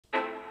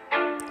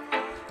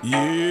Yeah.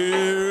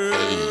 Hey.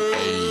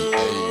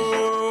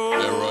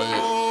 That right.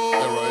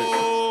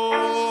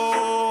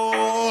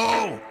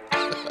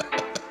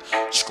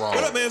 Strong.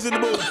 What up, man? It's in the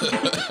booth.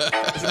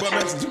 It's about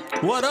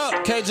Messenja. What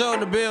up, K-Jo in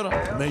the building?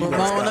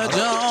 Ramona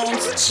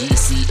Jones.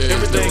 GCA.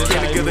 Everything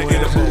came together in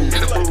the booth.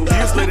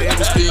 Years later,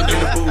 everything in the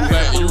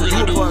booth. You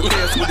really do.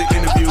 Podcast with the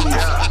interviews.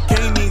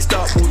 Can't even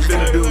stop what we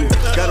finna do.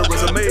 Got a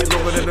resume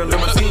longer than a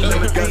limousine.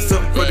 Got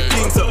something for the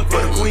king, something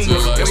for the queen.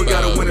 And we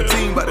gotta win a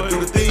team, about to do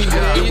the thing.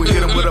 Then we hit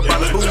them with a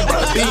bada boom,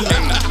 bada bing.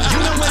 You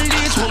know what it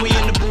is when we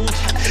in the booth.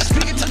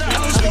 Speaking to the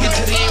hoes, speaking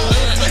to the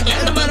youth.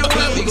 And no matter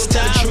what, we gon'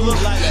 tell the truth.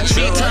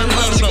 Meantime,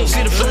 hoes, you gon'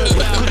 see the food.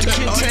 Put the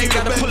kid tank,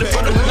 gotta pull it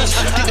from the roof.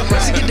 Get the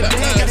rest, get the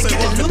bag, gotta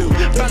get the loot.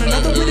 Found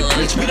another with a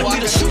bitch, we don't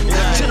need a suit.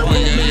 Tell the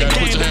woman in the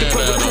game, let the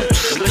brother cook.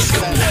 Let's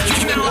go.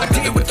 You know I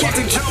did with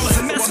CantonJones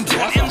and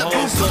Messenja in the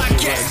booth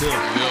podcast.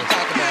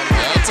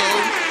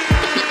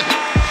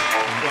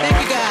 Thank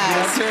you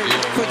guys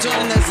for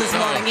joining us this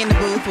morning in the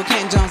booth with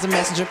CantonJones and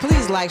Messenja.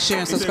 Please like, share,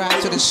 and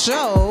subscribe to the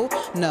show.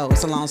 No,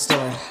 it's a long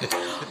story.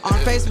 On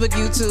Facebook,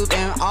 YouTube,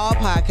 and all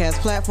podcast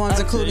platforms,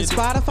 including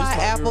Spotify,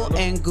 Apple,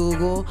 and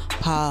Google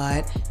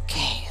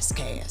Podcasts.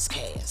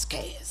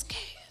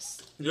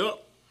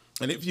 Yep.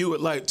 And if you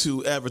would like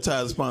to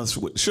advertise a sponsor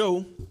with the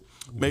show,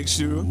 make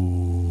sure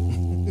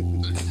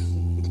we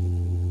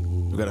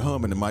got a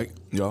hum in the mic,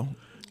 y'all.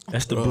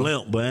 That's the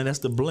blimp, man. That's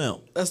the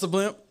blimp. That's the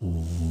blimp.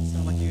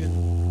 Sound like you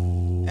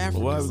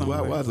African Why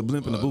somewhere. is a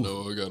blimp in the booth?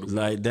 No, I got to.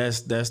 Like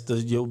that's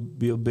your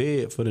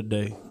bed for the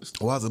day.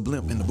 Why is a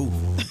blimp in the booth?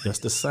 That's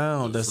the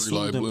sound. That's Free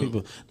life soothing blimp.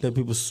 people. Let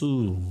people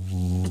soothe.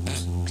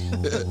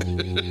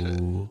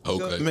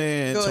 Okay.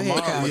 Man, Go ahead,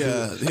 tomorrow, Kyle.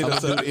 yeah, hit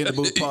us up at in the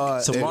booth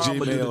pod Tomorrow at I'm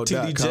gonna do the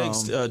TD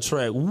Jakes gmail.com.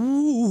 track.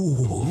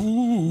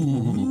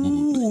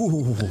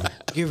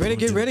 Get ready,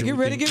 get ready, get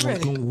ready, get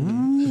ready. You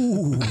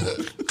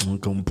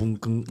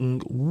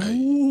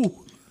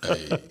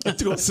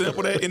gonna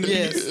sample that in the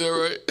Yes. beat? All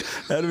right.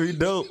 That'd be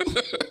dope.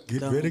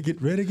 Get ready,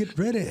 get ready, get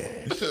ready.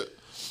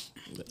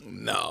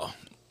 No.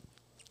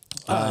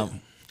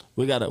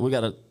 We got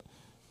a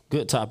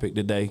good topic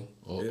today.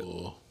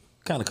 Uh-oh.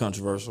 Kind of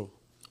controversial.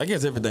 I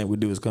guess everything we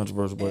do is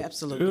controversial, but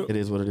Absolutely. it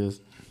is what it is.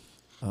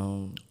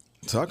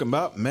 Talking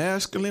about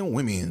masculine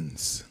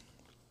women's.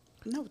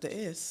 No, what the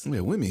is.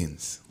 Yeah,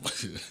 women's.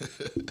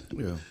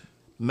 Yeah,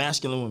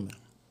 Masculine women.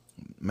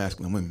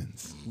 masculine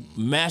women's.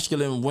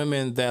 Masculine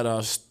women that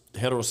are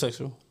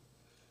heterosexual.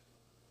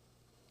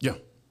 Yeah,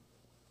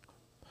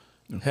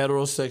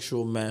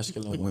 Heterosexual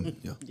masculine women. women.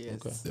 Yeah. Yes.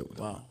 Okay. There we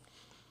go. Wow.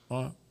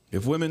 All right.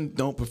 If women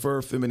don't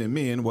prefer feminine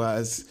men, why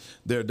is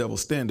there a double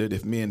standard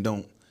if men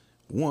don't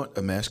want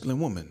a masculine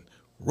woman?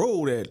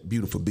 Roll that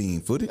beautiful bean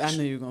footage. I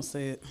knew you were going to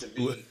say it. To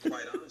be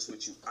quite honest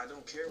with you, I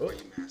don't care where you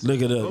master.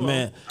 Look at that,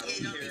 man.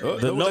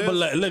 The Nobel,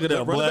 look at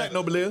that, Run it boy. back,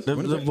 Nobeliz. The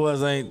Run it back.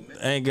 boys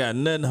ain't got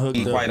nothing hooked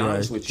Be up. quite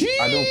honest Right. with you,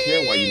 I don't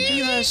care why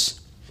you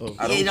master. Hush.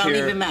 I don't It don't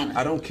care. even matter.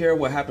 I don't care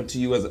what happened to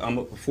you as I'm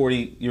a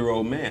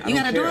 40-year-old man. I You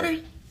don't got a care. daughter?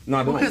 No,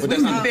 I don't. Because But we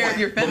that's not compare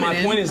your But my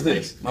feminine. point is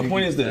this. My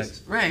point is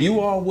this. Right.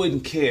 You all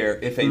wouldn't care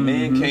if a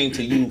man came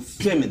to you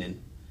feminine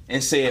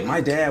and said,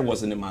 "My dad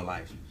wasn't in my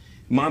life.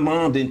 My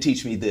mom didn't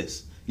teach me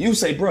this." You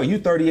say, "Bro, you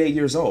 38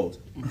 years old.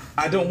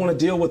 I don't want to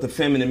deal with a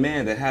feminine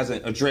man that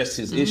hasn't addressed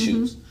his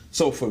issues."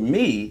 So for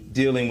me,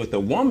 dealing with a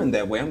woman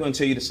that way, I'm going to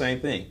tell you the same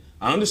thing.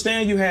 I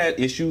understand you had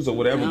issues or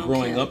whatever I don't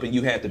growing care. up and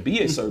you had to be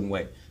a certain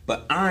way.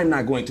 But I'm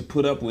not going to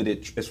put up with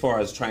it as far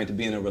as trying to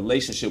be in a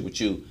relationship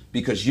with you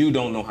because you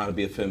don't know how to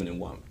be a feminine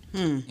woman.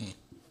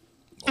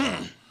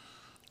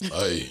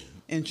 Hey,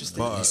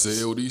 Interesting. he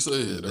said what he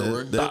said. All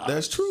right.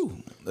 That's true.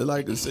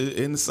 Like it's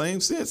in the same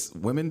sense,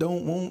 women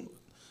don't want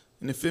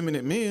an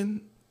effeminate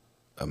men.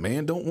 A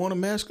man don't want a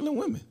masculine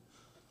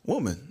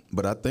woman.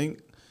 But I think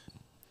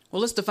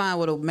Well, let's define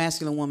what a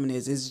masculine woman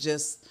is. It's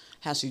just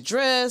how she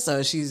dressed,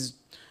 or she's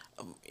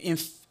in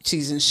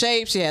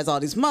shape, she has all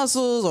these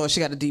muscles, or she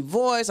got a deep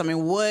voice. I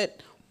mean,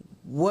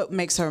 what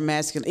makes her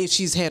masculine if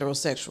she's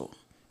heterosexual?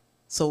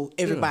 So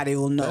everybody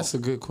will know. That's a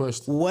good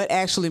question. What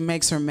actually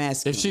makes her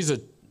masculine? If she's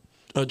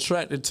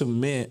attracted to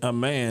a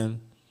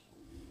man,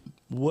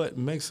 what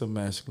makes her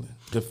masculine?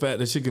 The fact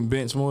that she can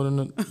bench more than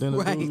a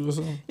right. dude or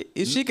something?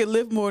 If she can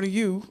lift more than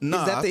you, is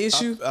that the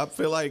issue? I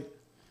feel like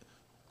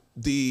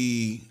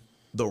the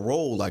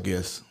role, I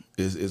guess,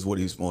 is what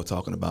he's more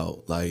talking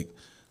about. Like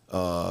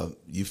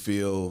you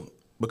feel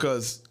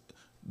because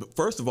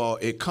first of all,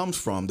 it comes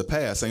from the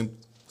past,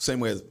 same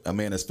way as a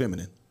man that's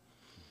feminine,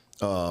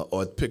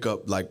 or pick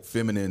up like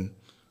feminine,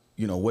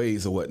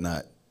 ways or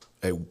whatnot.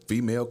 A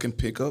female can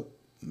pick up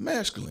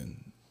masculine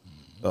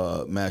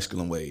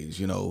ways.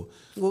 Well,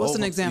 what's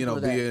an example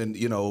of that?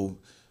 Being,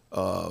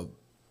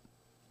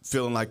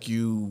 feeling like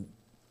you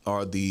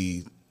are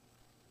the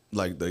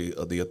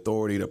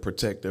authority, the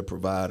protector,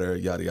 provider,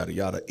 yada yada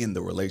yada in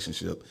the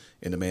relationship,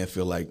 and the man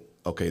feel like,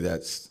 okay,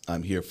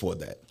 I'm here for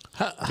that.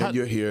 Then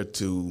you're here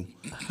to.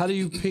 How do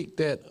you pick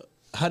that?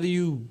 How do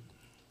you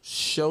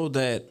show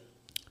that?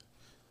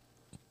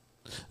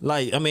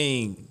 Like, I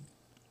mean,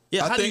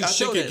 yeah. How do you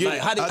show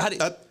that?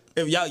 Like,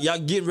 if y'all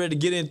getting ready to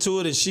get into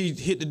it, and she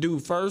hit the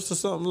dude first or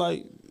something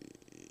like?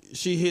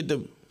 she hit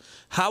the.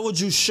 How would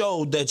you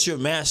show that you're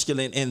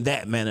masculine in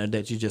that manner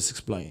that you just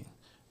explained?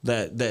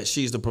 That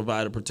she's the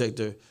provider,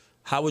 protector.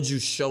 How would you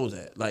show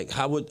that? Like,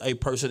 how would a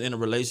person in a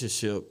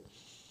relationship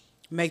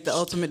make the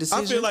ultimate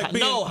decision? I feel like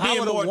how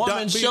would a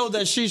woman show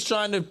that she's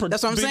trying to?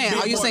 That's what I'm saying.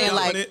 Are you saying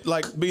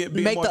like being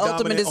make more the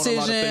ultimate dominant on a lot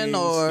of decision, things?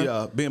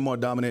 or being more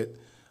dominant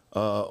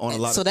on a lot of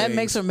things. So that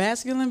makes her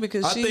masculine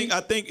because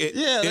I think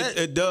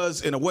it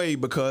does in a way,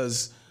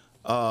 because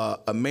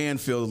a man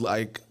feels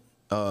like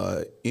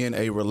in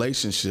a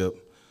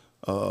relationship,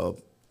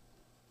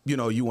 you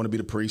want to be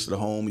the priest of the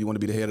home, you want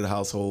to be the head of the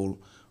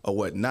household or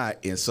whatnot,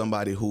 and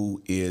somebody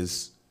who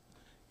is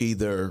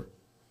either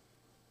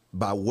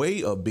by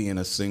way of being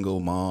a single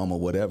mom or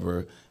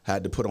whatever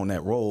had to put on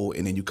that role,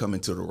 and then you come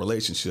into the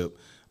relationship.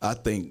 I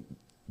think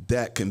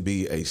that can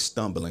be a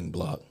stumbling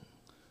block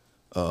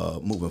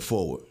moving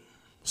forward.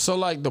 So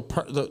like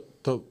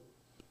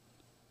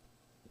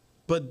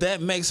but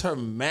that makes her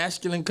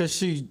masculine because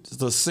she's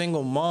the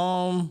single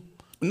mom.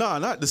 No,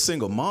 not the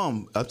single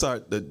mom. I'm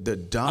sorry, the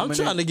dominant.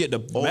 I'm trying to get the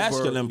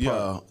masculine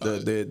part. Yeah,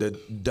 the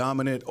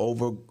dominant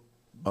over.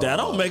 That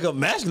don't make her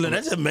masculine.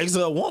 That just makes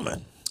her a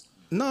woman.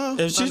 No,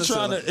 if she's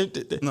trying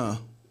to, no.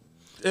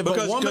 If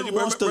a woman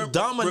wants to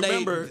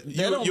dominate,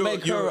 that don't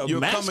make her a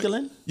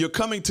masculine. You're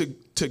coming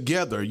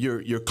together.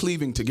 You're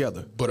cleaving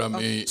together. But I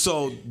mean,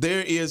 so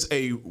there is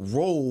a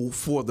role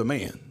for the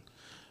man.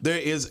 There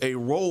is a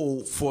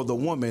role for the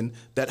woman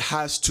that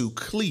has to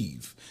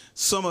cleave.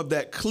 Some of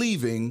that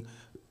cleaving,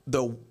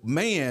 the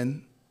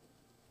man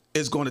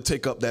is going to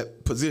take up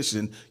that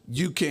position.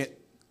 You can't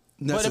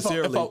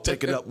necessarily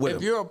take it up with him.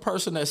 If you're a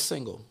person that's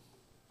single,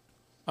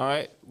 all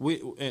right,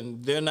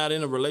 and they're not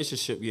in a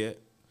relationship yet,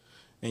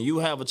 and you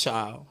have a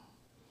child,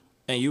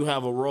 and you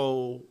have a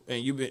role,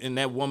 and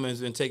that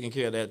woman's been taking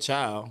care of that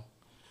child.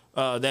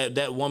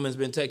 That woman's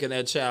been taking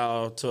that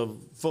child to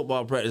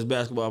football practice,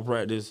 basketball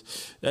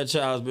practice. That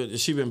child's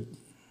been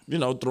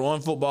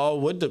throwing football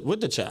with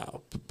the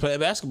child, playing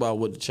basketball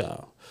with the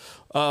child.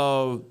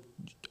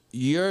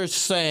 You're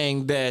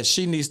saying that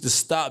she needs to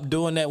stop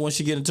doing that when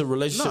she get into a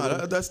relationship?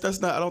 No, that's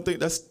not. I don't think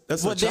that's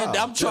well, a child.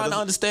 I'm trying to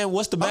understand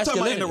what's the masculinity.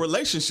 I'm talking about in a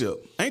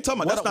relationship. I ain't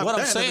talking about what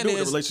I'm saying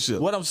is relationship.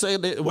 What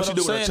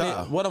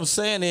I'm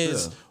saying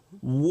is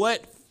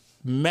what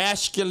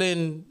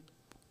masculine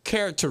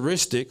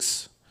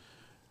characteristics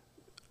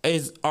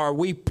are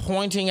we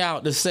pointing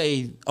out to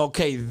say,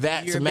 okay,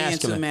 that's you're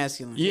masculine? Being too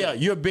masculine. Yeah,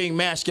 you're being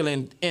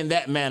masculine in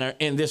that manner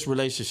in this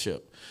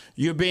relationship.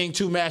 You're being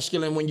too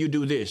masculine when you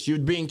do this. You're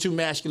being too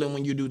masculine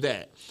when you do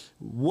that.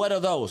 What are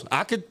those?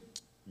 I could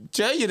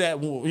tell you that,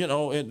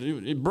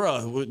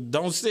 bruh,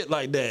 don't sit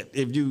like that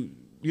if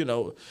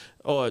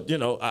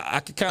I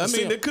could kind of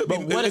see. I mean,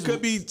 it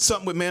could be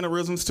something with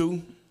mannerisms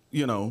too,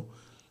 You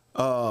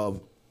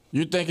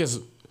think it's,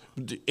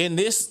 in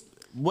this,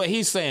 what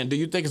he's saying, do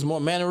you think it's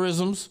more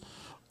mannerisms?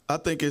 I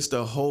think it's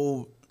the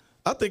whole,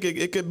 I think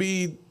it could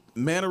be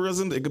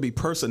mannerisms, it could be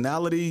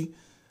personality.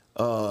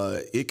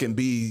 It can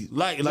be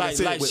with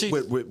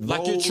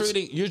roles.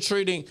 you're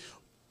treating.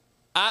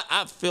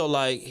 I feel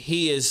like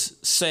he is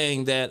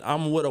saying that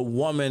I'm with a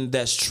woman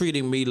that's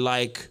treating me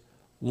like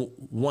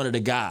one of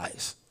the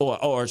guys,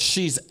 or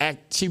she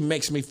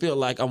makes me feel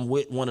like I'm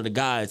with one of the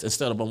guys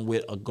instead of I'm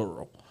with a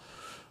girl.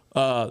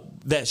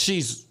 That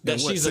she's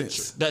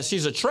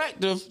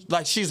attractive,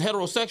 like she's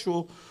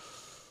heterosexual,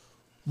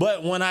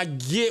 but when I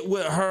get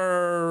with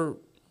her,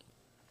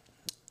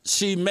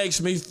 she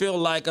makes me feel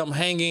like I'm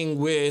hanging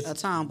with a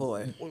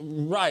tomboy,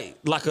 right?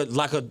 Like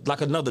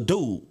another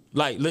dude.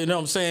 Like, you know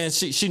what I'm saying?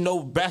 She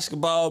know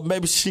basketball.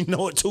 Maybe she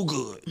know it too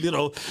good. She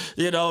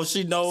knows.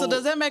 So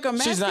does that make her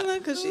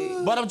masculine?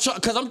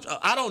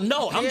 I don't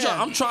know.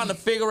 I'm trying to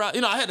figure out.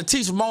 I had to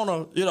teach Mona.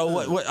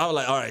 What I was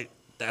like. All right.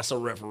 That's a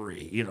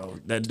referee,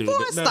 that dude. Boy,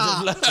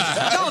 stop.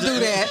 Don't do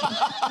that.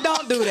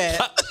 Don't do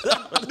that.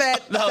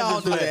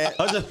 Don't do that.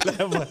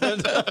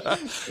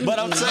 But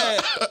I'm saying,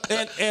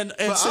 and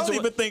I don't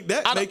even think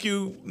that make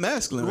you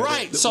masculine.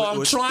 Right. So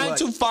I'm trying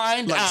to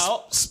find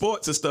out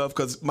sports and stuff,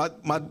 because my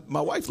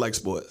wife likes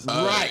sports.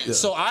 Right. Yeah.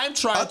 So I'm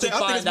trying to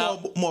find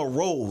out more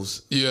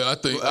roles. Yeah, I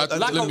think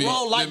like a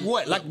role, like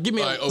what? Like give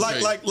me like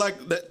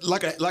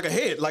a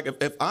head. Like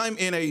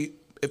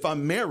if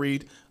I'm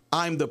married,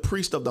 I'm the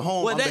priest of the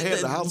home. I'm the head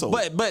of the household.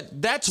 But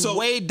that's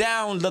way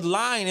down the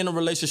line in a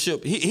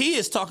relationship. He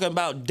is talking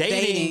about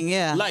dating.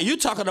 Yeah. Like you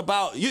talking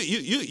about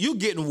you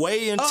getting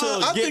way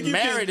into getting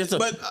married.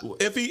 But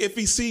if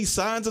he sees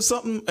signs of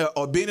something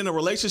or being in a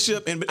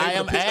relationship, and I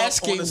am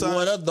asking,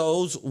 what are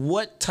those?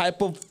 What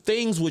type of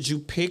things would you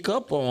pick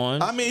up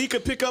on? I mean, he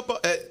could pick up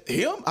at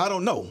him. I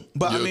don't know,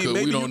 but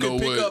maybe you can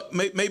pick up.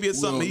 Maybe it's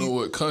something. We don't know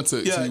what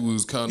context he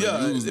was kind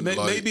of using.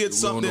 Maybe it's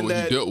something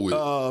that he dealt with.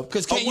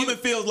 Because a woman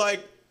feels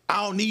like,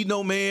 I don't need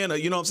no man, or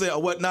what I'm saying,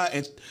 or whatnot.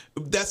 And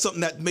that's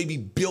something that may be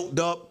built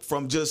up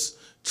from just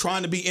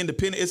trying to be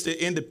independent. It's the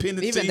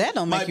independency. Even that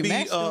don't make you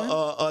masculine.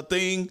 A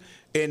thing,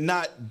 and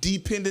not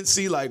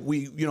dependency. Like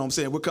we, what I'm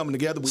saying, we're coming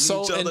together. We need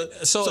each other.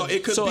 So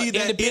it could be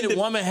that independent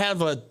woman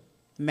have a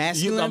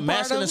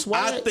masculine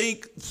swag? I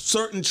think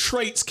certain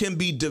traits can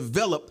be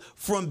developed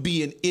from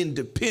being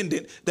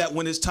independent that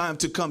when it's time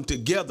to come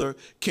together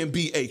can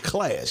be a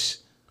clash.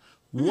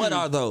 What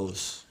are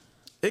those?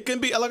 It can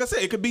be, like I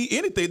said, it could be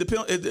anything. It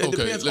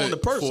depends on the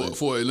person.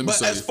 Let me but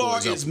say, as far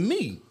as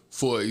me.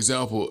 For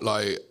example,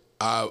 like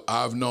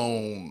I've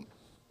known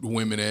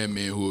women and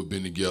men who have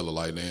been together,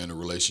 like they're in a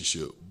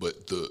relationship,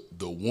 but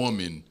the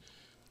woman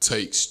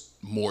takes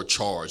more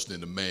charge than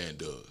the man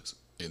does.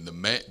 And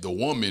the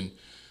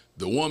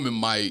woman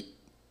might,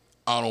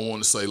 I don't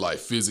want to say like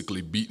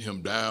physically beat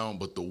him down,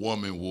 but the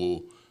woman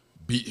will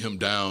beat him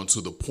down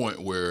to the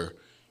point where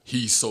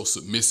he's so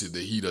submissive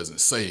that he doesn't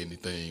say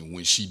anything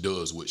when she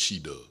does what she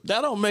does.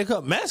 That don't make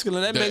her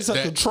masculine. That makes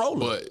her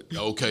controlling. But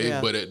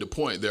but at the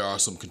point, there are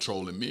some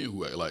controlling men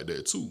who act like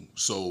that too.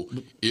 So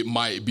it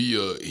might be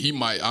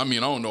I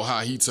don't know how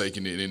he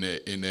taking it in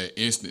that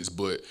instance,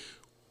 but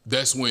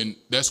that's when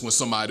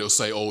somebody will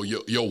say, "Oh,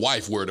 your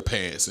wife wear the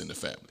pants in the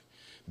family."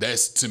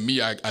 That's, to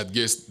me, I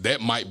guess that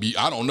might be,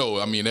 I don't know.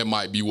 I mean, that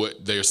might be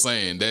what they're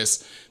saying.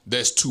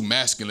 That's too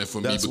masculine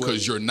for me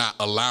because you're not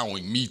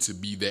allowing me to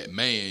be that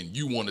man.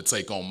 You want to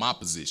take on my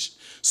position.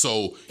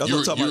 So you're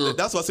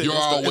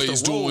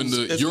always doing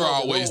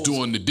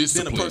the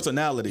discipline. The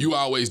personality. You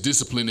always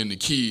disciplining the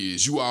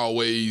kids. You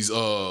always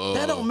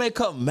that don't make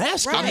up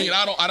masculine. I mean,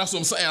 that's what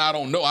I'm saying. I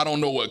don't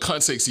know what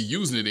context he's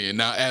using it in.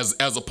 Now, as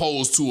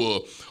opposed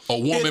to a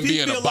woman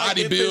being a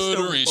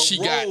bodybuilder and she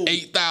got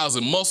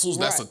 8,000 muscles,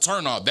 that's a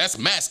turnoff. That's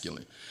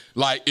masculine.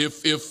 Like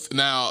if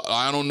now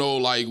I don't know,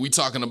 like we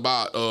talking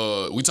about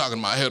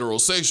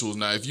heterosexuals.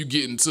 Now if you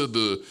get into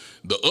the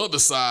other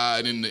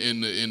side and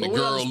the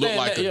girl look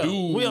like a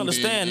dude, we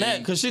understand that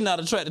because she's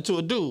not attracted to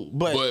a dude.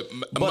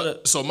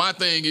 But so my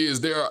thing is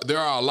there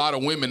are a lot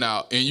of women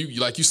out, and you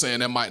like you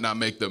saying that might not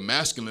make them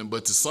masculine,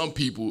 but to some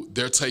people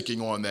they're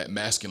taking on that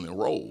masculine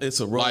role.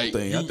 It's a role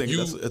thing. I think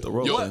it's a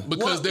role thing.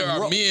 Because there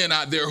are men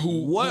out there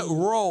who. What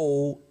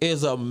role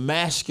is a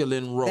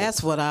masculine role?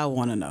 That's what I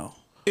want to know.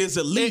 Is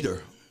a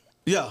leader.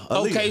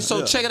 Okay,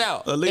 so check it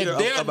out. A leader if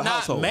they're of a not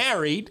household.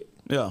 Married,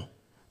 if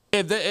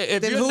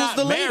you're who's not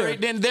the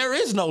married, leader? then there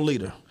is no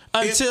leader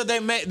until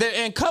they're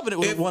in covenant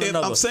with one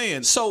another. I'm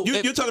saying, so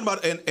you're talking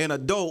about an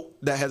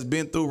adult that has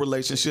been through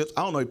relationships.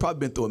 I don't know, he probably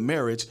been through a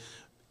marriage.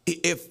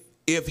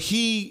 If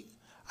he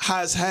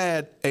has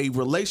had a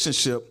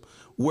relationship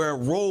where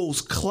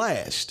roles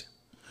clashed,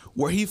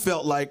 where he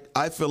felt like,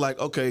 I feel like,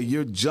 okay,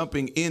 you're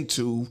jumping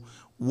into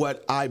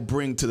what I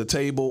bring to the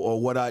table or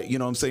what I, you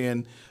know what I'm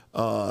saying,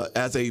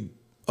 as a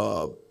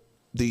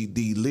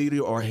the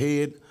leader or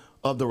head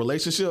of the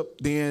relationship,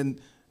 then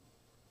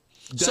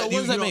so what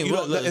does that mean?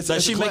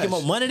 Does she making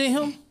more money than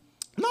him?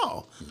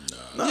 No.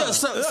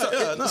 It's vague.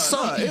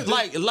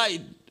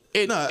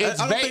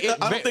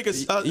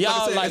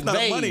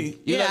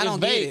 I don't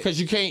get it because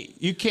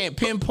you can't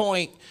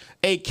pinpoint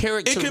a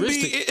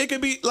characteristic. It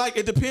could be like,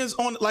 it depends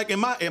on, like in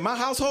my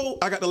household,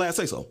 I got the last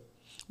say so.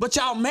 But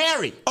y'all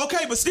married.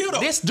 Okay, but still though.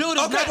 This dude is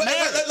not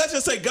married. Let's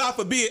just say, God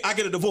forbid, I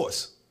get a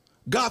divorce.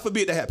 God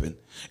forbid that happen.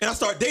 And I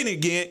start dating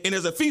again, and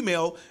there's a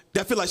female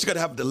that feel like she got to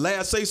have the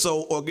last say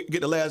so or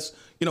get the last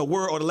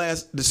word or the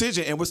last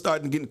decision, and we're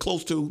starting getting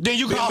close to. Then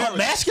you call her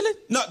masculine?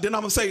 No, then I'm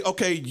gonna say,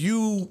 okay,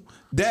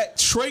 that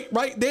trait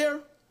right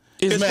there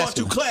is going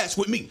to clash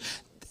with me.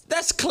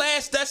 That's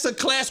a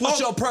clash with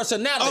your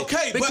personality.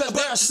 Okay, because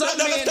there are some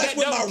men that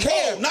don't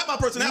care. Not my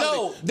personality.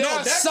 No, there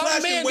are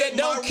some men that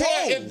don't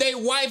care if their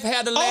wife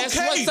had the last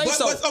say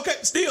so. Okay,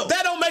 still.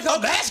 That don't make her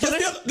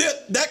masculine.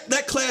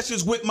 That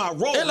clashes with my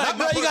role. They're like,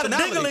 bro, you got a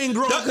dingling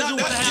growing because you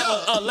want to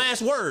have a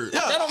last word.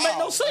 That don't make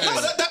no sense. No,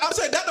 I'm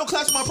saying that don't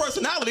clash with my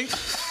personality.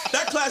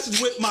 That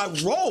clashes with my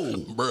role,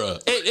 bruh.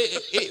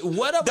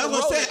 Whatever. That's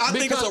what I'm saying. I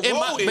think it's a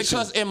role issue.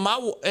 Because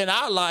in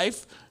our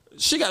life,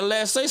 she got a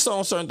last say so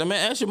on certain things.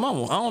 Man, ask your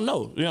mama. I don't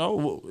know,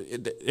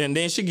 and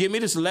then she give me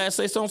this last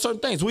say so on certain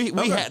things.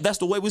 That's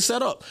the way we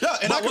set up. Yeah,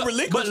 and I can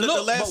relinquish the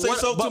last say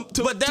so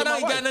to but that to my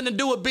ain't wife. got nothing to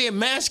do with being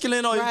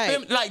masculine or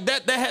effeminate. Like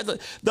that has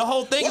the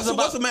whole thing is about.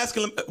 What's a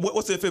masculine?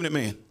 What's the effeminate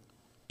man?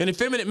 An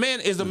effeminate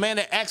man is a man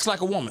that acts like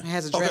a woman.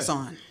 Has a dress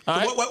on. All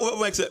right? What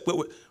makes it?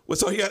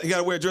 So he got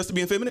to wear a dress to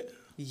be effeminate?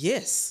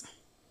 Yes.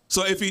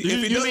 So if he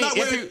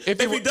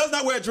does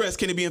not wear a dress,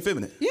 can he be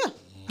effeminate? Yeah.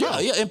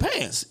 Yeah, in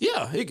pants.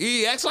 Yeah,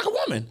 he acts like a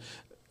woman.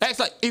 Acts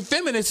like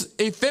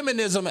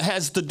effeminism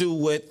has to do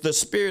with the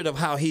spirit of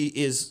how he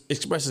is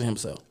expressing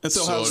himself. And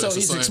so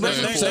he's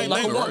expressing himself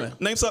like a woman.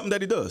 Name something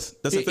that he does.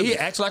 He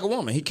acts like a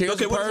woman. He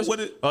carries a purse.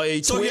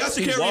 So he has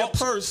to carry a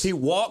purse. He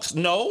walks.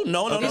 No. I'm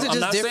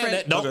not saying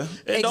that. No.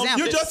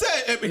 Example. You just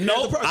said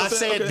no. I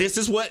said this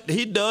is what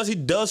he does. He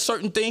does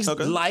certain things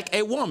like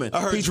a woman.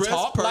 He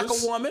talks like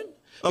a woman.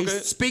 He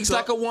speaks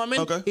like a woman.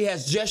 Okay. He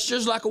has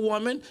gestures like a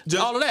woman.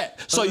 All of that.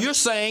 So you're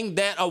saying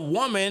that a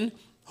woman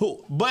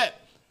but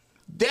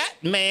that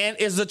man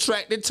is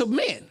attracted to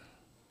men.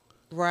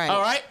 Right.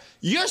 All right.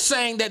 You're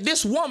saying that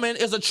this woman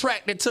is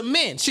attracted to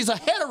men. She's a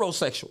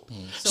heterosexual.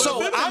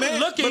 So I'm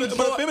looking for.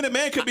 But a feminine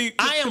man could be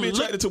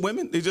attracted to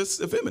women. He's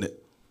just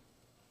effeminate.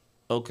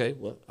 Okay.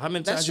 Well, how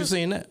many times you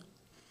seen that?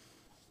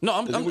 No,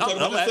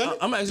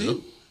 I'm asking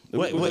you.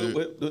 Wait.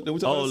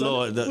 Oh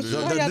Lord! Why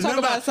y'all talking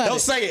about Sunday?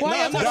 Don't say it.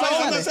 Why y'all talking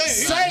about Sunday?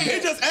 Say it. He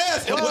just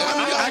asked.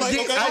 I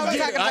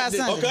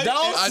get. Okay.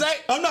 Don't say.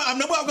 I'm not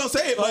gonna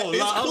say it, but it's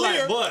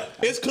clear.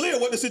 It's clear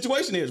what the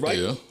situation is, right?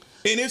 Yeah.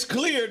 And it's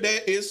clear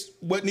that it's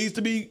what needs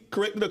to be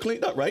corrected or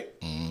cleaned up, right?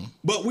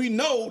 But we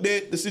know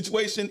that the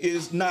situation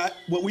is not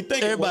what we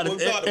think.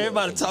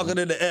 Everybody talking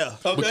in the air.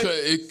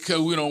 Okay.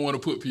 Because we don't want to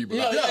put people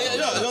out. You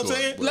know what I'm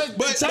saying?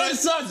 But change the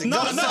subject.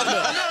 No.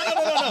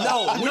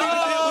 We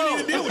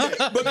need to deal with it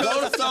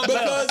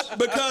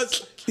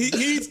because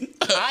he's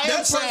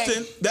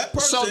that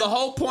person. So the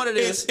whole point of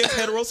this is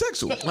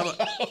heterosexual.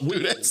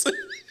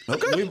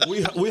 Okay.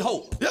 We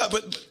hope. Yeah,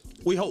 but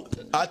we hope.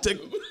 I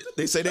take.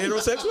 They say they're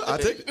heterosexual. I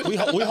take it. We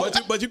hope.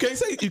 But you can't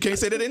say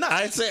that they're not.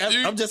 I'm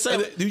just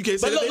saying. You can't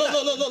say that they're not.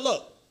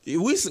 Look.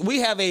 We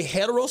have a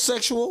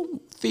heterosexual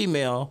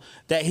female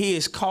that he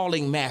is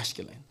calling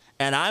masculine.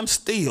 And I'm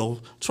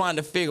still trying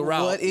to figure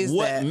out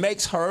what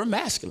makes her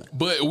masculine.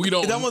 But we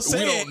don't know to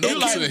him.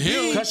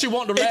 Because she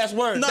want the last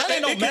word. No, that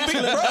ain't no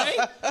masculine thing.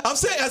 I'm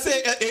saying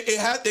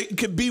it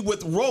could be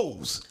with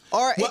roles.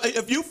 Or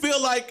if you feel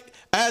like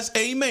as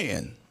a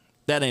man.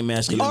 That ain't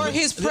masculine. Or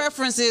his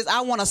preference is,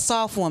 I want a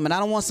soft woman. I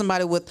don't want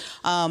somebody with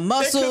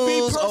muscles. It could be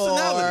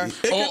personality.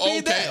 It could be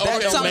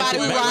that. Somebody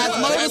who rides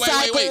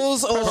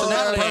motorcycles.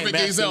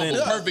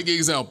 Perfect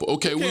example.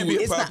 Okay, we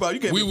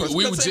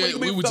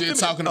were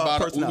just talking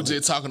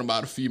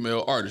about a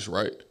female artist,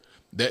 right?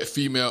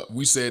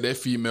 We said that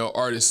female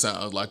artist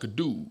sounds like a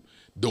dude.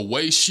 The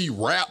way she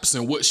raps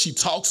and what she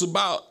talks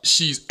about,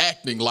 she's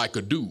acting like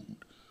a dude.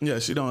 Yeah,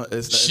 she don't.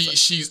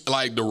 She's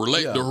like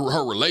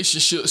her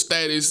relationship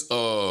status,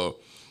 the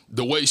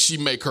way she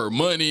make her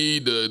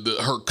money,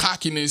 her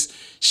cockiness.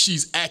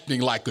 She's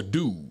acting like a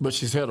dude, but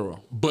she's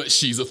hetero. But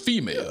she's a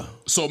female,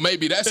 so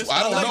maybe that's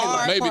I don't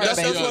know. Maybe that's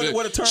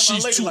what a term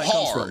she's too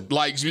hard.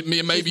 Like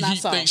maybe he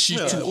thinks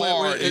she's too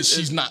hard and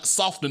she's not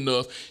soft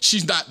enough.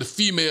 She's not the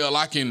female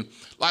I can.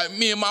 Like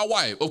me and my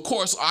wife, of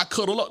course, I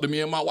cuddle up to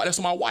me and my wife. That's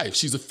my wife.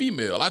 She's a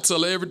female. I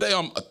tell her every day,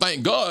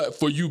 thank God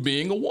for you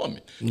being a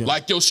woman. Yeah.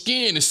 Like your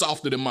skin is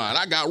softer than mine.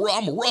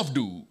 I'm a rough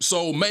dude.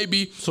 So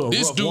maybe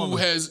this dude woman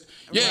has,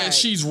 right.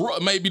 She's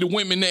rough. Maybe the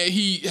women that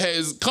he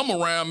has come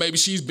around, maybe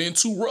she's been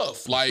too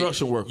rough. Like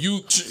work.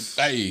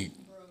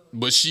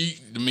 But she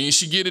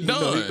get it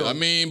done.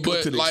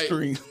 But like,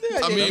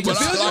 build your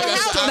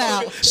house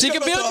now. She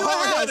can build your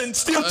house and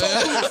still But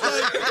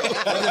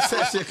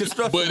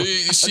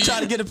I'm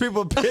trying to get the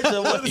people a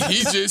picture.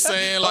 He's just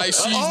saying like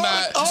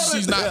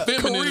she's not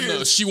feminine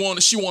enough. She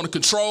want to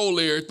control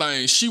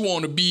everything. She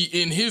want to be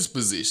in his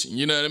position.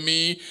 You know what I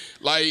mean?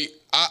 Like.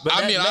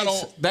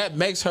 That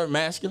makes her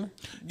masculine.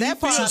 That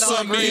part I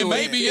don't agree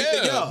with. Maybe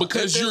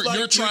because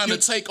you're trying to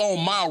take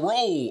on my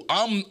role.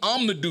 I'm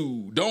the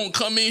dude. Don't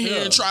come in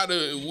here and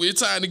we're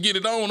trying to get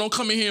it on. Don't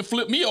come in here and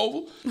flip me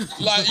over.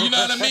 Like, you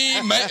know what I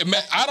mean?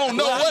 I don't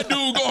know what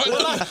dude going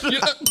through. You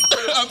know?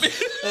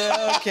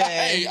 Okay.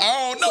 Hey,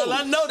 I don't know. Well,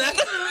 I know that.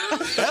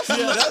 That's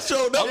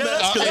your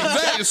masculine.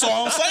 Exactly. So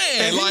I'm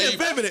saying, like,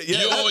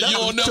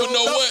 you'll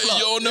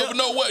never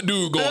know what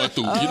dude going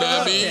through. You know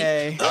what I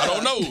mean? I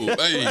don't know.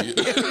 Hey.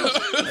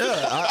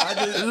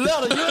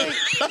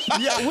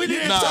 We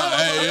didn't talk.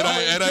 It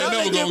ain't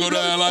never gonna go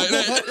down like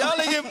that. Y'all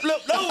ain't get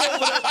flipped over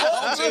that.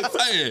 I'm just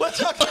saying. What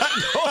y'all got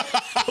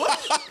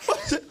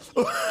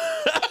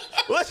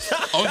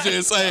I'm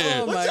just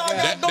saying.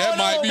 That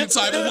might be the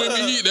type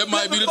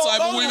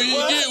of women he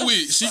get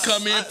with. She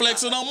come in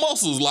flexing on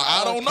muscles. Like,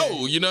 I don't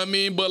know. You know what I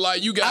mean? But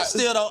like, you got.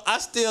 I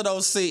still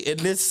don't see in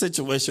this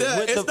situation.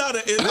 I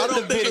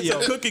don't think it's a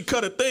cookie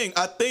cutter thing.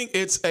 I think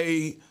it's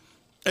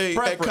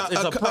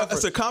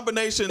it's a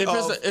combination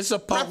of it's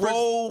a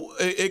role.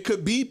 It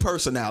could be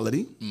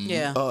personality.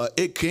 Yeah.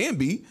 It can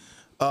be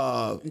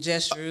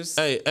gestures.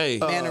 Hey,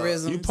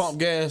 mannerisms. You pump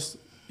gas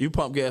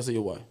in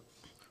your wife.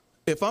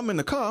 If I'm in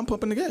the car, I'm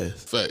pumping the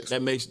gas. Facts.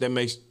 That makes you the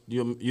man.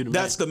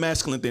 That's the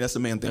masculine thing. That's the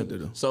man thing to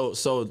do. So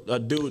a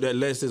dude that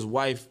lets his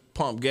wife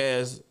pump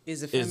gas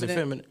is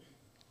effeminate.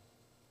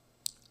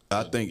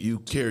 I think you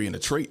carrying a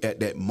trait at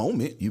that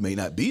moment. You may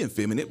not be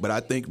effeminate, but I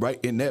think right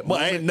in that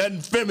moment. Well, ain't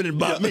nothing feminine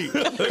about me.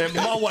 And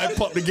my wife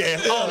pump the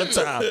gas all the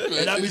time.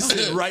 And I be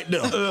sitting right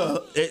there.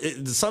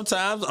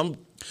 Sometimes I'm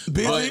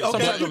busy.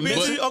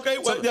 Busy. Okay.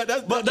 Well,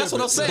 that's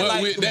what I'm saying.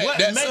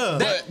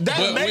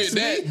 That makes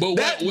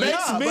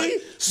me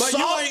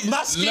soft.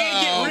 My skin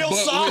get real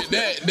soft.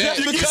 Stop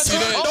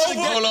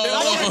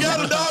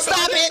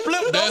it.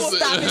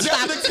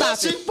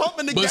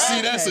 But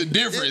see, that's a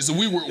difference.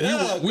 We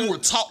were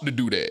taught to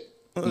do that.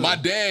 My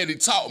dad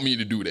taught me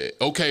to do that.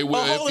 Okay,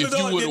 well, if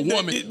you were a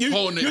woman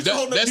holding it,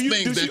 that's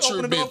things that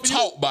you're being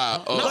taught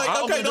by.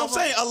 I'm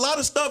saying a lot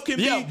of stuff can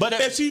be. But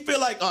if she feel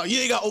like, you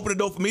ain't got to open the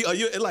door for me, or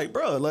you like,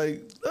 bro,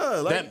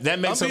 that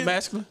makes her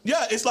masculine.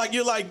 Yeah, it's like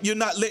you're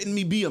not letting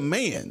me be a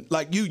man.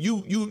 Like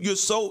you're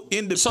so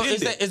independent. So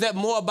is that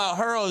more about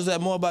her or is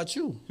that more about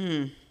you?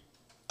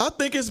 I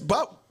think it's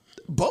about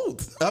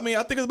both. I mean,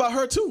 I think it's about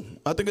her too.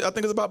 I think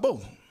it's about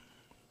both.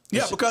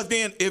 Yeah, because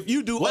then if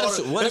you do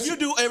if you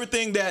do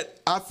everything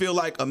that I feel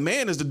like a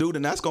man is to do,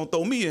 then that's gonna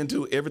throw me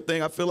into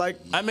everything I feel like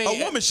a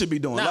woman should be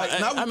doing.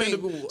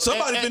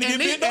 Somebody finna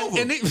get bent over.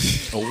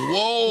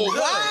 Whoa!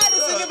 Why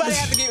does anybody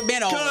have to get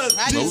bent over?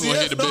 I don't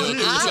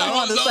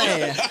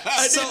understand.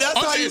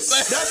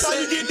 That's how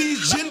you get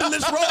these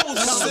genderless roles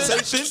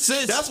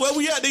conversations. That's where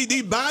we at.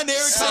 These binary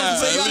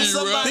conversations.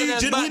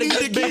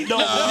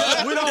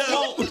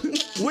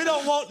 We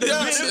don't want the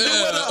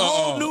where the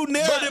whole new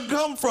narrative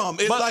come from.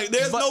 It's like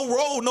there's no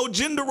role, no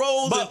gender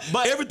roles,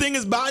 but everything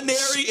is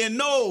binary.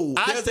 And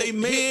there's a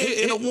man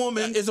and a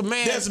woman. It's a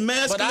man that's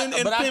masculine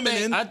and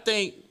feminine. I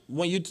think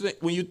when you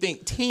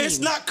think team, it's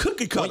not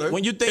cookie cutter.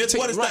 When you think it's team,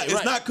 what it's not.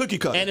 It's not cookie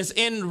cutter, and it's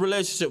in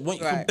relationship. But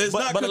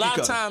a lot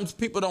of times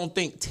people don't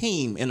think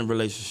team in a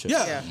relationship.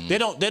 Yeah. They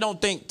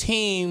don't think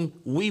team.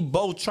 We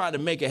both try to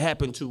make it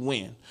happen to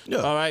win. Yeah.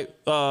 All right,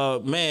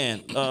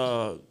 man.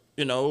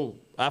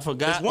 I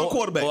forgot. It's one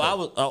quarterback. I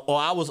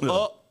was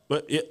up.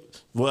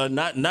 But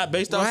not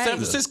based on San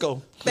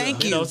Francisco.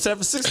 Thank you. San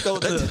Francisco.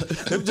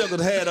 Them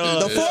jokers had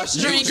the fourth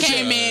string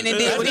came in and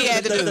did what he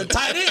had to do. The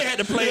tight end had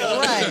to play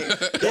right.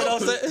 You know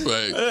what I'm saying?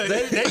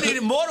 Right. They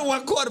needed more than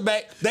one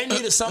quarterback. They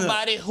needed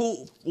somebody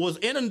who was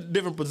in a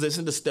different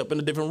position to step in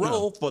a different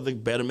role for the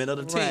betterment of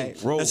the team.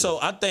 Right. And so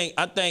I think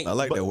I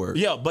like that word.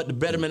 Yeah, but the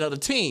betterment of the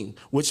team,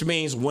 which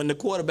means when the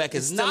quarterback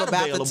is not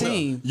about available, the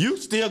team. you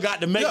still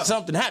got to make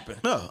something happen.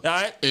 All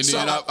right. And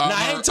then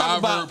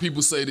I've heard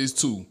people say this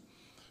too.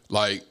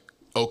 Like,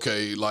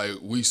 okay, like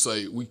we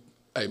say,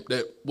 hey,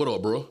 what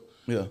up, bro?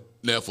 Yeah.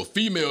 Now, if a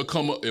female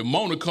if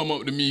Mona come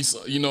up to me,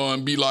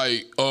 and be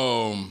like,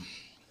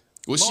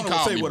 what she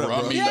call me, bro?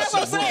 I mean, that's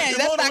what I'm saying.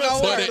 That's not gonna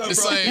work. But at the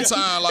same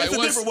time, like,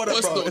 what's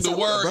the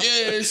word?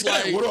 Yeah, it's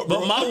like,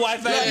 but my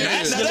wife ain't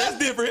masculine. That's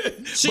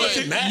different.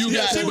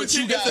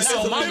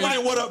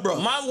 What up,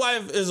 bro? My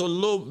wife is a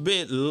little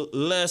bit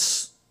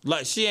less.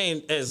 Like she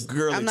ain't as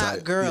girly. I'm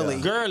not girly.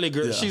 Yeah. Girly.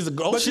 Yeah. She's a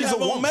woman. But she's a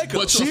woman.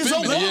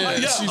 Yeah,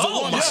 she's a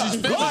woman. She's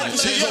feminine.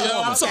 She's a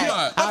woman. Okay.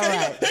 All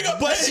right.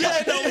 But she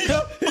ain't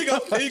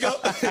Here you go.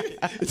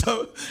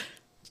 So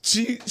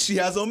she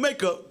has on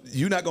makeup.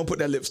 You're not gonna put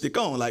that lipstick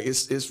on. Like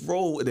it's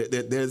role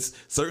that there's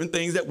certain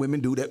things that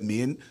women do that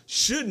men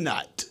should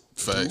not.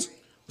 Facts.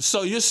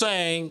 So you're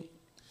saying,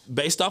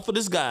 based off of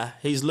this guy,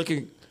 he's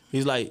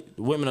like,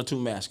 women are too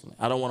masculine.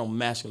 I don't want a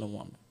masculine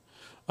woman.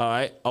 All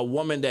right, a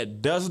woman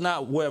that does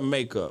not wear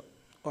makeup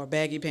or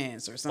baggy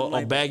pants or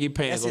something or baggy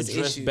pants or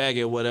dress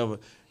baggy or whatever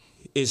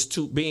is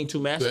being too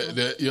masculine.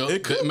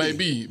 That may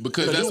be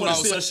because that's what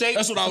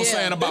I was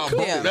saying about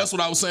bro. That's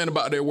what I was saying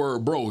about that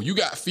word bro. You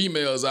got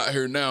females out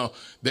here now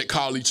that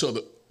call each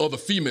other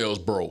females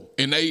bro,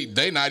 and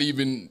they not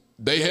even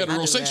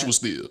heterosexual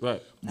still.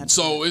 Right.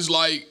 So it's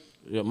like.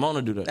 Yeah,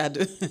 Mona do that. I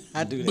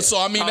do that. But so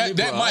I mean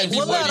that might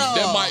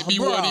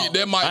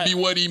be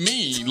what he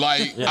mean.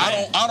 Like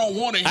I don't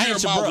want to hear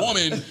my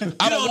woman.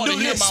 I don't want to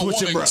hear my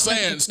woman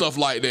saying stuff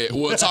like that.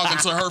 Or talking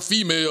to her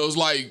females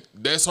like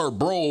that's her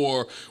bro.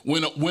 Or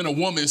when a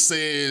woman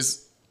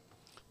says.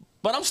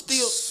 But I'm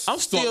still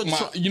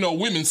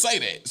women say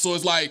that. So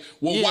it's like,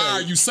 well, why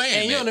are you saying that?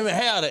 And you don't even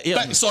have that.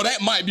 Yeah. So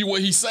that might be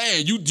what he's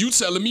saying. You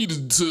telling me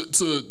to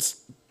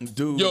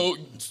do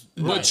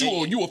but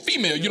you a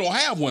female, you don't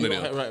have one of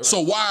them. Right. So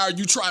why are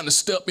you trying to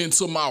step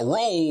into my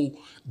role?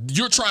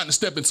 You're trying to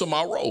step into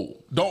my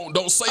role. Don't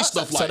say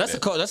stuff like that.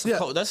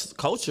 That's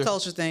culture.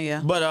 Culture thing,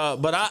 yeah. But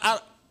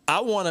I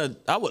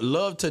would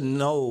love to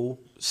know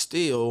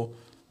still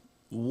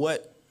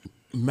what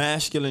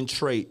masculine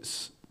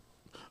traits.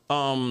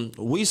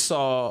 We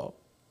saw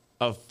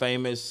a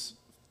famous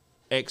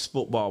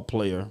ex-football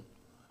player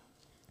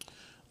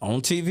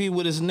on TV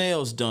with his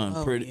nails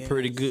done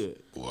pretty good.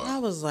 Wow. I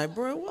was like,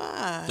 bro,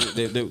 why?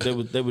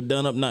 They were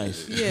done up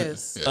nice.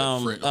 Yes.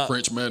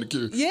 French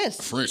manicure.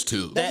 Yes. French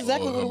too. That's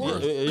exactly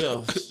what it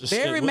was.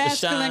 Very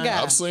masculine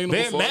guy. I've seen him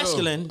very before.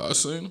 Masculine. I've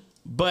seen him.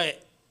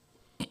 But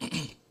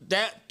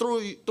that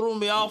threw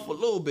me off a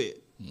little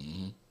bit.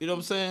 Mm-hmm. You know what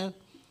I'm saying?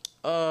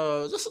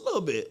 Just a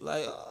little bit.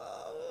 Like,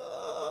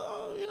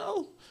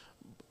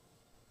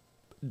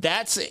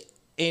 that's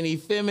an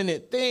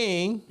effeminate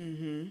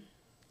thing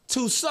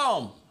to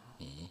some.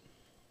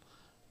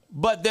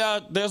 But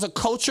there's a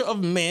culture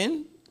of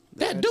men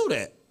that do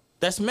that.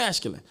 That's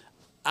masculine.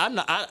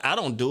 I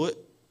don't do it.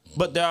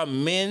 But there are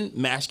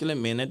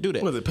masculine men that do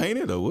that. Was it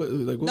painted or what?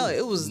 No,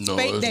 it was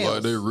fake it's nails.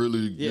 like they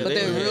really. But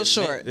they're real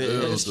short.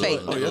 It was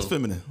fake. Oh, that's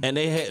feminine. And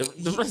they had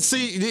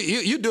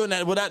you doing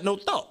that without no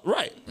thought,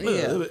 right?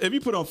 Yeah. If you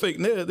put on fake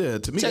nails,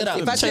 to me,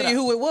 if I tell you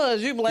who it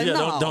was, you'd be like,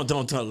 no.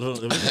 Don't tell.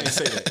 We can't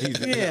say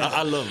that.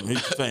 I love him. He's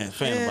a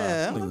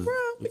fan of mine.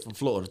 He's from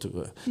Florida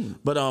too.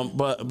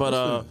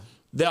 But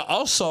there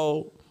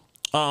also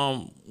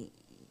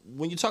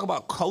when you talk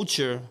about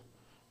culture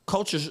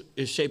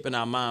is shaping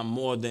our mind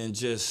more than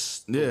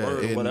just the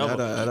word or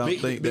whatever. I don't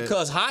think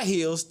because high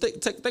heels.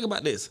 Think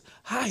about this.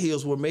 High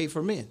heels were made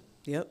for men.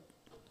 Yep.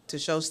 To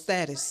show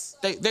status.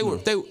 They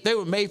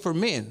were made for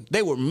men.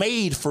 They were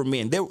made for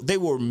men. They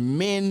were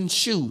men's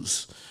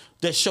shoes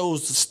that showed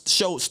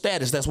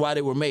status. That's why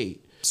they were made.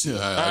 Yeah,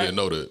 I didn't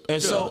know that.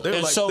 And so,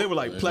 they were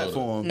like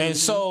platform. And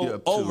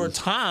so over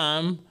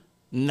time,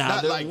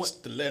 now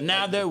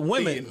they're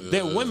women.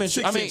 They're women.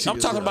 I mean, I'm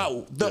talking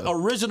about the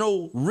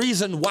original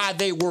reason why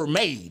they were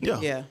made.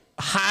 Yeah.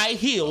 High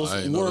heels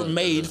were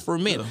made for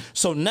men.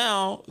 So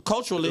now,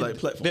 culturally,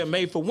 they're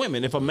made for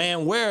women. If a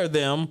man wear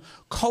them,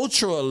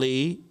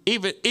 culturally,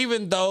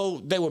 even though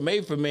they were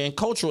made for men,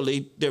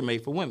 culturally, they're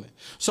made for women.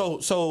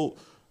 So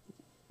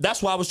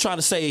that's why I was trying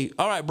to say,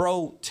 all right,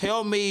 bro,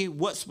 tell me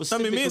what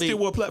specifically. I mean, men still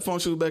wore platform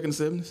shoes back in the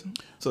 70s.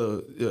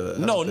 So,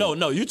 yeah.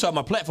 No. You talking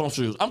about platform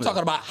shoes. I'm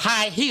talking about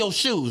high heel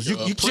shoes.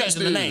 You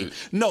changing the name.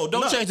 No,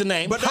 don't change the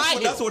name. But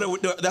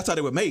that's how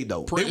they were made,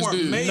 though. Prince they weren't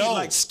did. made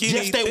like skinny.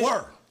 Yes, they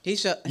were.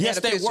 Yes,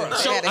 they were.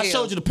 I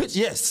showed you the picture.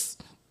 Yes.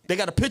 They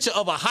got a picture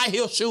of a high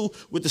heel shoe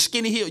with the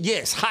skinny heel.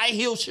 Yes, high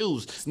heel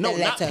shoes. No,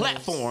 not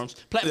platforms.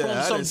 Platforms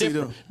is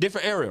something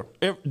different area.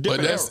 But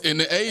that's in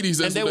the 80s.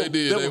 That's what they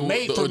did. They were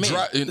made for men.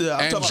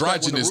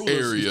 Androgynous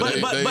area.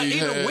 But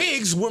even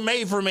wigs were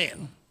made for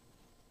men.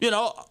 You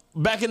know,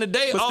 back in the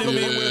day, all the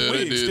men wear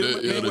wigs.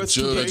 The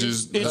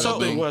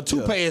judges.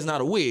 Toupee is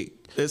not a wig.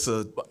 It's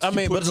a. I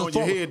mean, but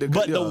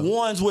the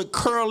ones with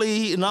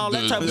curly and all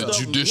that type of stuff.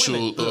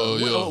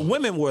 Judicial.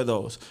 Women wear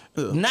those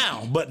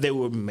now, but they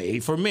were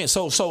made for men.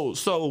 So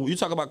you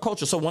talk about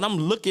culture. So when I'm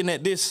looking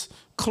at this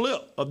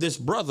clip of this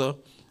brother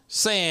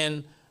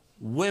saying,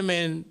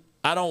 "Women,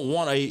 I don't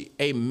want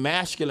a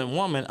masculine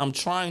woman," I'm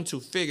trying to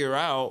figure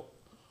out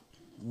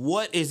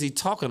what is he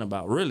talking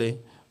about, really?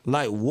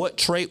 Like, what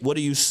trait? What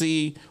do you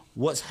see?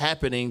 What's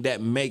happening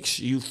that makes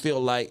you feel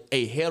like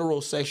a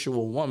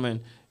heterosexual woman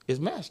is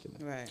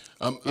masculine? Right.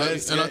 And I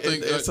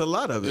think it's a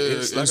lot of it.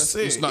 It's like I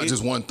said, it's not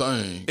just one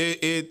thing.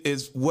 It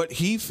is what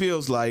he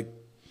feels like.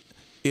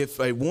 If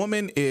a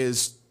woman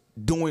is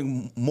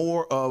doing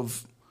more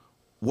of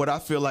what I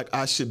feel like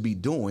I should be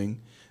doing,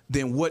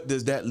 then what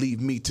does that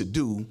leave me to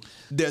do?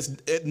 There's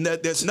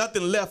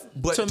nothing left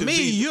but to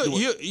me.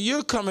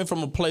 You're coming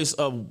from a place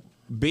of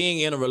being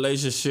in a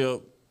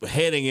relationship,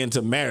 heading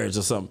into marriage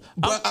or something.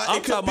 But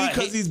it could be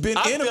because he's been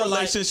in a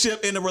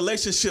relationship and the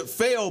relationship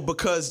failed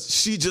because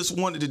she just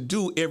wanted to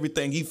do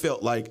everything he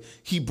felt like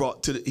he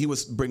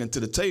was bringing to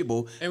the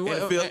table.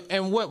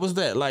 And what was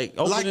that? Like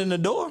opening the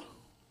door?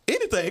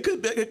 Anything.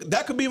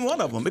 That could be one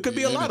of them. It could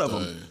be a lot of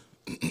them.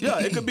 Yeah,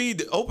 it could be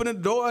opening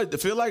the door to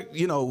feel like,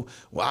 well,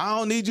 I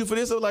don't need you for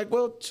this. Or like,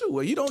 well,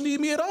 sure, you don't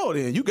need me at all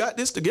then. You got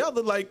this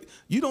together. Like,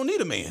 you don't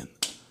need a man.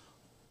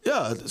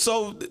 Yeah,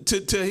 so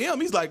to him,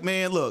 he's like,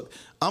 man, look,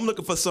 I'm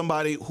looking for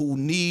somebody who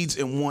needs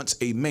and wants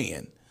a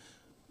man.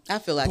 I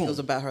feel like it was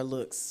about her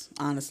looks,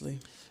 honestly.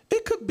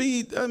 It could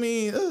be. I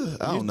mean, I don't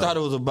know. You thought it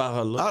was about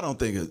her look? I don't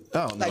think it.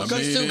 I don't know. Like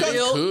she's too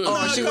real,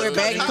 or she wear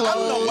baggy clothes. I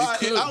don't know why.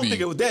 I don't think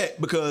it was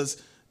that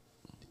because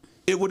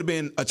it would have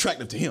been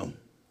attractive to him.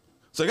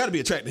 So it got to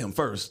be attractive to him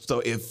first. So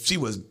if she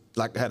was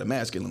like had a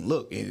masculine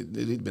look,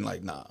 it'd been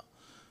like, nah.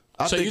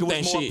 I think it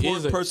was more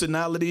important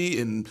personality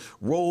and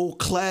role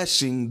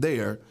clashing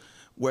there,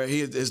 where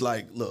he is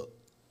like, look,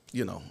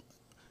 you don't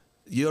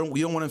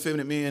want a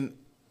feminine man.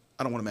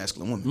 I don't want a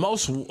masculine woman.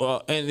 Most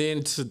and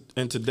then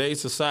in today's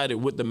society,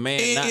 with the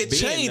man not being it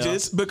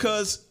changes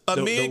because a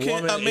man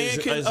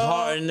can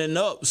hardening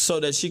up so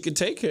that she can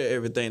take care of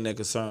everything that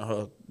concerns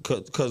her.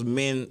 Because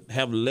men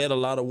have let a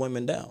lot of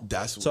women down.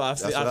 I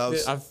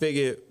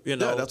figured, Yeah,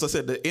 that's what I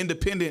said.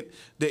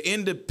 The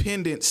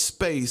independent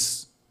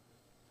space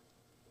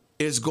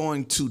is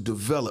going to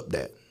develop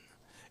that.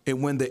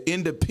 And when the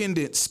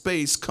independent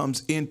space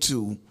comes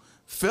into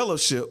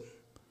fellowship,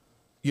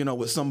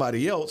 with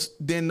somebody else,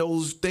 then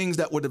those things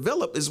that were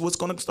developed is what's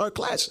going to start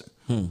clashing.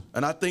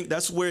 And I think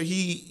that's where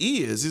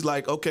he is. He's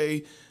like,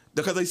 okay,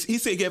 because he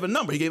said he gave a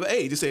number. He gave an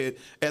age. He said,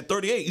 at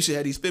 38, you should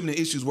have these feminine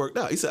issues worked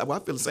out. He said, well,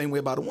 I feel the same way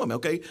about a woman.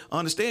 Okay, I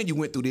understand you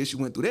went through this, you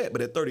went through that.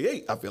 But at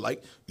 38, I feel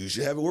like you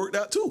should have it worked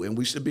out too. And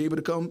we should be able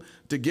to come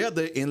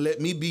together and let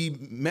me be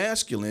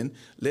masculine,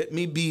 let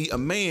me be a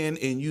man,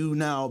 and you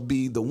now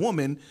be the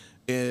woman.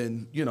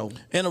 And,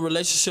 In a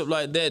relationship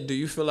like that, do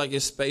you feel like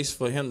it's space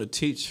for him to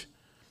teach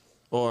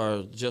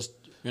or just...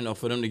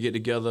 for them to get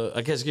together?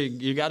 I guess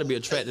you got to be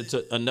attracted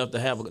to enough to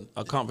have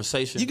a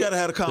conversation. You got to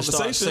have a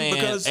conversation saying,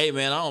 because, hey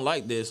man, I don't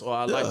like this or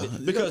I like this.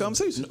 Because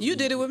conversation. You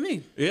did it with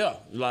me. Yeah,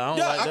 like I don't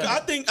like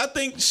that. I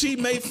think she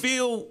may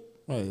feel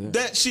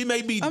that she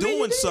may be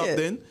doing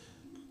something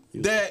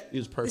that he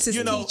was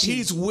perfect.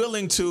 He's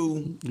willing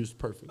to. He was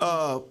perfect.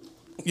 I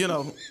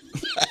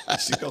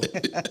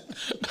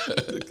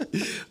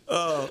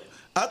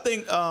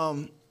think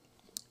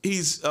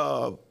he's.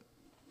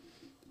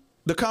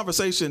 The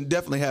conversation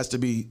definitely has to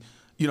be,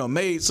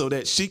 made so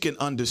that she can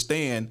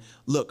understand,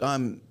 look,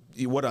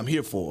 what I'm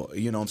here for,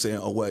 you know what I'm saying,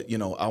 or what,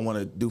 I want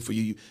to do for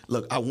you.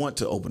 Look, I want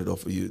to open the door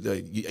for you.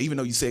 Even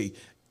though you say,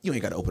 you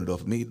ain't got to open the door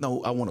for me.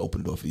 No, I want to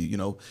open the door for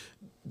you,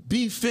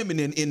 Be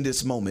feminine in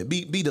this moment.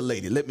 Be the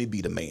lady. Let me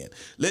be the man.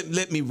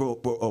 Let me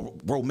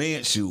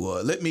romance you,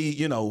 or let me,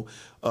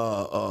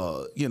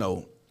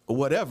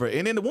 whatever.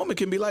 And then the woman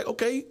can be like,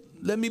 okay,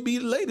 let me be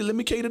the lady. Let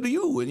me cater to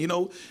you. And,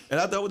 and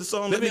I thought with the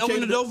song, let me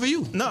open the door for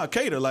you. Nah,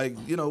 cater. Like,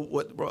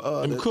 what.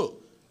 Let me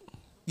cook.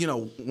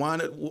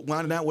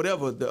 winding out,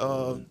 whatever.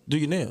 Do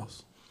your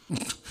nails.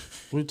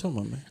 What are you talking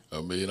about, man?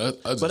 I mean, I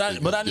just But I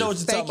think know what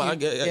it's you're talking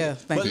about. Yeah,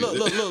 thank But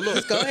you.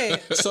 look. Go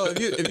ahead. So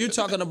if you're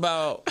talking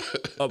about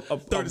a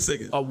 30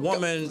 seconds. a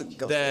woman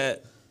Go.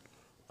 that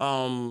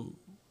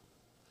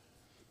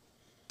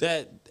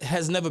that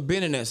has never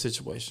been in that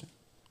situation,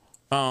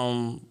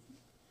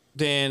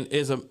 then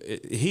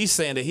he's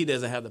saying that he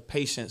doesn't have the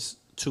patience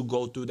to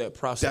go through that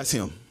process. That's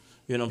him.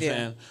 You know what I'm Yeah.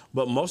 saying?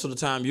 But most of the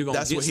time, you're gonna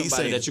That's get what he's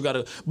somebody saying. that you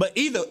gotta. But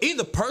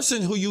either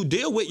person who you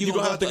deal with, You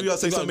gotta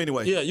say something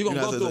anyway. Yeah, you're gonna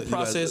You go gotta through a say- you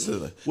gotta process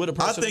say- with a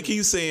person. I think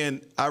he's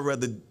saying I'd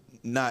rather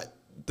not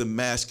the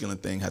masculine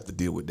thing have to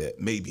deal with that.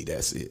 Maybe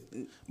that's it.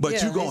 But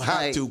Yeah, you're gonna he's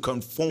have like- to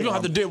conform. you're gonna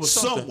have to deal with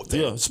something. something.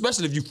 Yeah,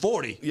 especially if you're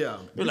 40. Yeah.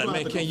 You're like, gonna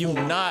man, have to can you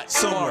conform not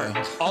somewhere?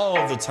 fart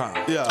all the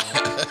time? Yeah.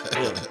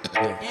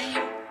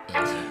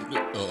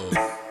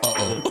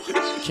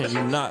 Can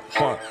you not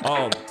fart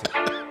all the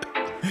time?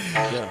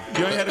 Yeah.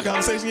 You ain't had a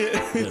conversation yet?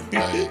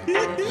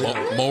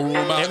 more room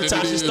out Every than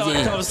time it she is starts the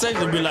in.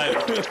 conversation, be like,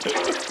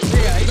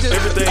 Yeah, he just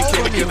Everything over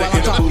can me get while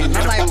I'm talking.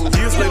 I'm like,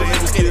 Years later, in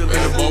the studio,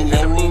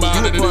 More room out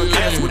than it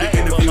podcast is with in. the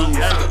interview.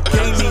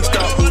 Can't even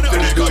stop moving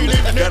the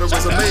dude. Got a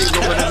resume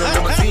going in the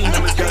limousine.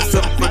 Got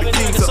something for the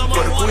king, something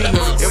for the queen.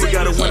 And we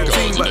got a winning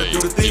team, about to do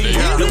the thing.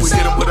 Then we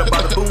hit him with a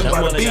bada boom,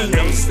 bada bing.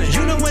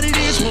 You know what it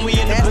is when we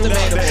in the that's booth.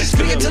 debatable.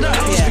 Speaking to the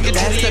hoes, Yeah, speaking to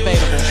that's the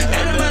debatable.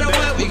 And no matter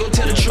what, we gon'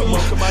 tell the truth.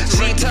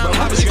 See time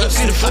hoppers, you gon'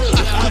 see the fruit.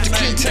 Put the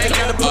king tank,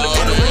 gotta put it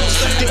in the room.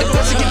 Get the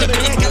pussy, get the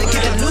bag, gotta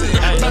get the loot.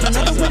 About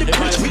another with the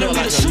bitch, we don't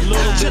need a suit.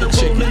 To the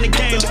room in the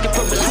game, looking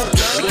for recruit.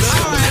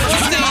 All right,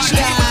 we'll see you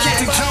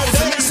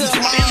guys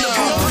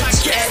tomorrow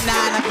at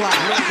 9 o'clock.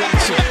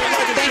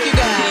 Thank you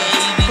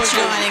guys for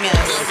joining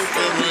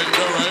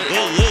us.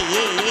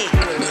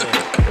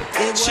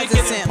 It chicken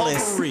wasn't and scentless.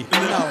 potpourri.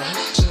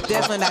 No,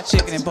 definitely not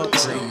chicken and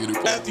potpourri.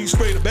 After you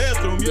spray the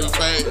bathroom, yeah.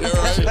 Right,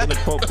 all right. chicken and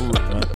potpourri, man.